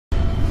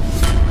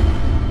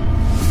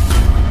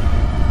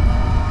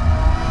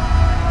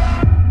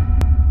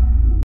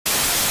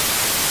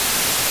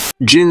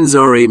Jinns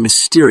are a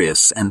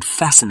mysterious and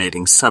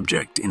fascinating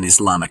subject in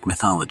Islamic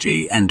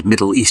mythology and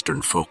Middle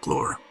Eastern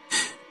folklore.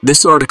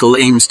 This article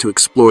aims to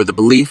explore the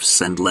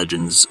beliefs and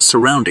legends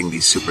surrounding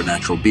these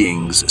supernatural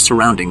beings,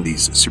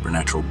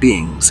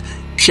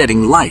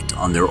 shedding light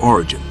on their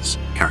origins,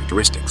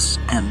 characteristics,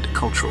 and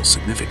cultural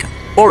significance.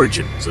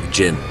 Origins of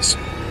jinns.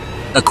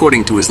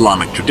 According to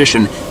Islamic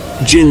tradition,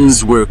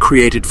 jinns were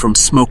created from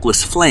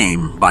smokeless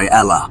flame by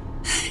Allah.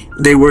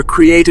 They were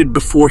created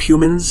before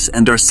humans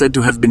and are said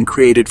to have been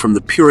created from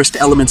the purest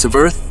elements of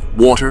earth,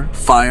 water,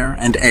 fire,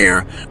 and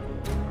air.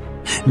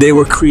 They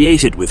were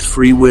created with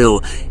free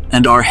will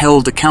and are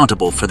held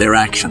accountable for their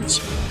actions.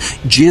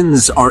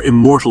 Jinns are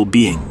immortal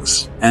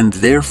beings and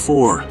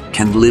therefore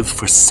can live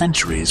for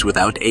centuries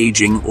without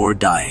aging or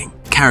dying.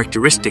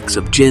 Characteristics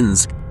of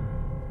jinns.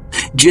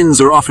 Jinns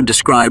are often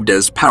described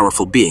as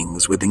powerful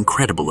beings with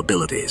incredible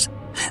abilities.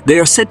 They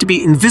are said to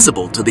be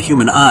invisible to the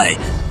human eye,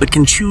 but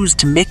can choose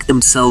to make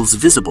themselves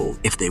visible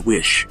if they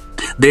wish.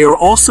 They are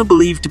also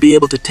believed to be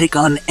able to take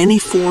on any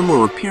form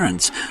or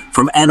appearance,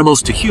 from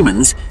animals to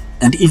humans,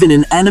 and even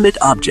inanimate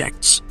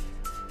objects.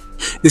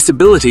 This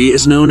ability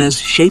is known as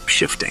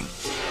shape-shifting.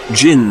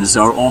 Jinns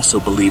are also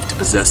believed to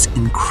possess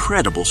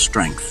incredible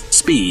strength,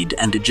 speed,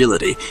 and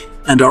agility,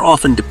 and are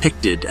often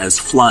depicted as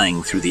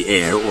flying through the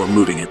air or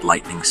moving at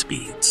lightning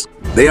speeds.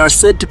 They are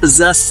said to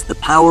possess the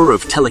power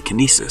of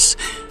telekinesis,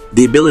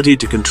 the ability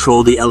to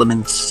control the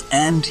elements,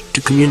 and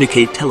to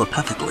communicate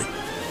telepathically.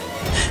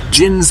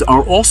 Jinns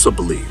are also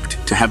believed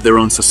to have their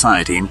own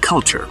society and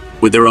culture,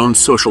 with their own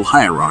social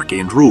hierarchy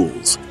and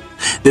rules.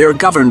 They are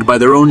governed by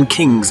their own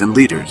kings and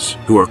leaders,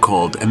 who are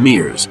called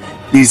emirs.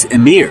 These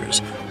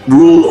emirs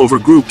rule over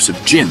groups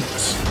of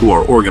jinns, who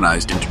are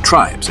organized into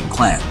tribes and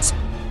clans.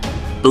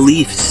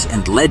 Beliefs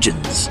and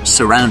legends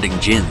surrounding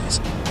jinns.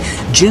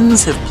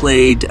 Jinns have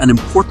played an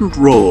important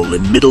role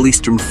in Middle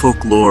Eastern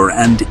folklore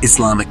and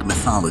Islamic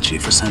mythology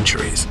for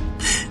centuries.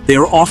 They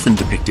are often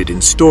depicted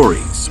in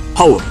stories,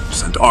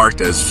 poems, and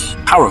art as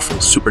powerful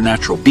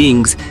supernatural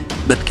beings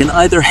that can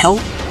either help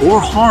or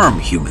harm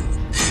humans.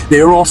 They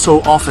are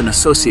also often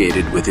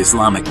associated with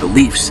Islamic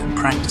beliefs and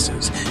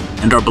practices,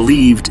 and are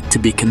believed to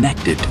be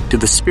connected to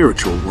the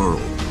spiritual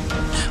world.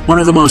 One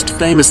of the most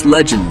famous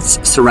legends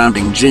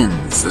surrounding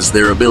jinns is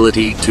their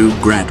ability to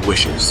grant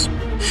wishes.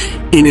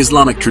 In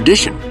Islamic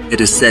tradition, it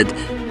is said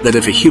that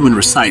if a human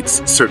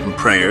recites certain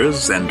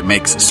prayers and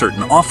makes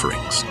certain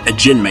offerings, a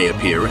jinn may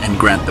appear and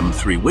grant them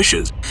 3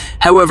 wishes.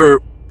 However,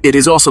 it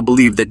is also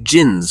believed that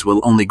jinns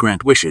will only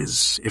grant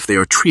wishes if they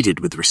are treated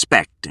with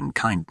respect and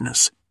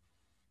kindness.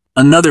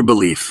 Another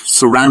belief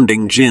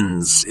surrounding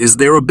jinns is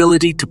their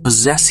ability to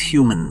possess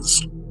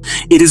humans.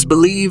 It is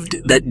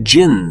believed that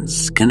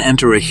jinns can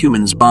enter a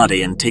human's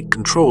body and take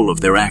control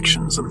of their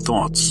actions and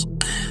thoughts.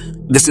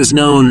 This is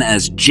known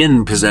as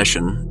jinn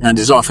possession and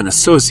is often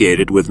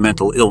associated with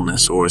mental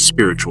illness or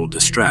spiritual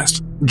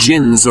distress.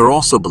 Jinns are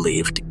also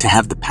believed to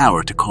have the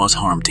power to cause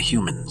harm to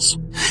humans.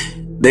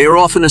 They are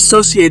often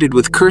associated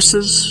with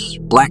curses,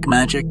 black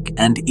magic,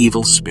 and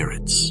evil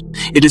spirits.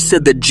 It is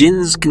said that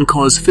jinns can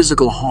cause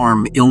physical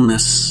harm,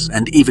 illness,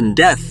 and even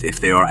death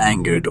if they are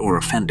angered or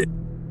offended.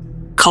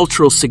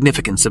 Cultural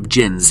significance of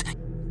jinns.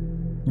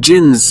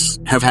 Jinns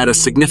have had a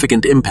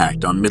significant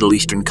impact on Middle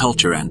Eastern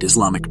culture and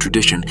Islamic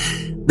tradition.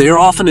 They are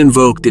often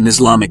invoked in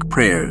Islamic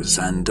prayers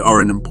and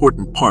are an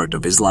important part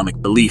of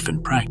Islamic belief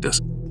and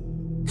practice.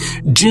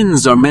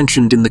 Jinns are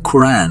mentioned in the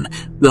Quran,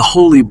 the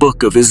holy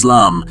book of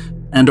Islam,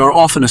 and are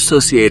often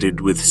associated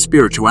with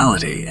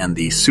spirituality and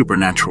the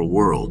supernatural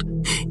world.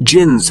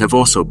 Jinns have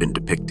also been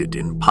depicted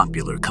in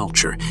popular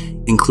culture,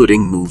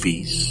 including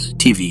movies,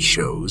 TV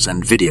shows,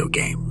 and video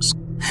games.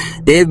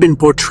 They have been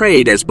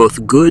portrayed as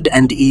both good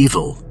and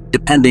evil,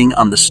 depending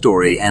on the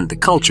story and the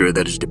culture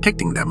that is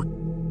depicting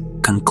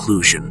them.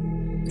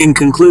 Conclusion. In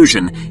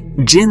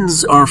conclusion,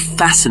 jinns are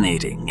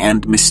fascinating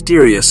and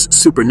mysterious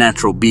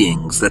supernatural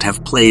beings that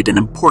have played an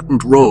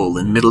important role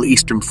in Middle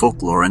Eastern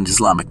folklore and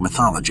Islamic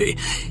mythology.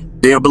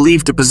 They are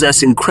believed to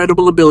possess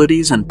incredible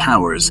abilities and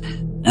powers,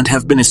 and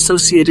have been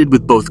associated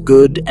with both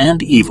good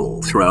and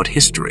evil throughout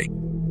history.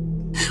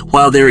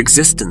 While their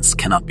existence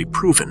cannot be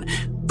proven,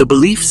 the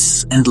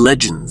beliefs and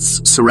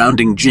legends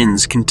surrounding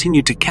jinns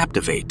continue to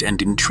captivate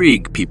and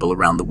intrigue people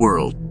around the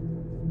world.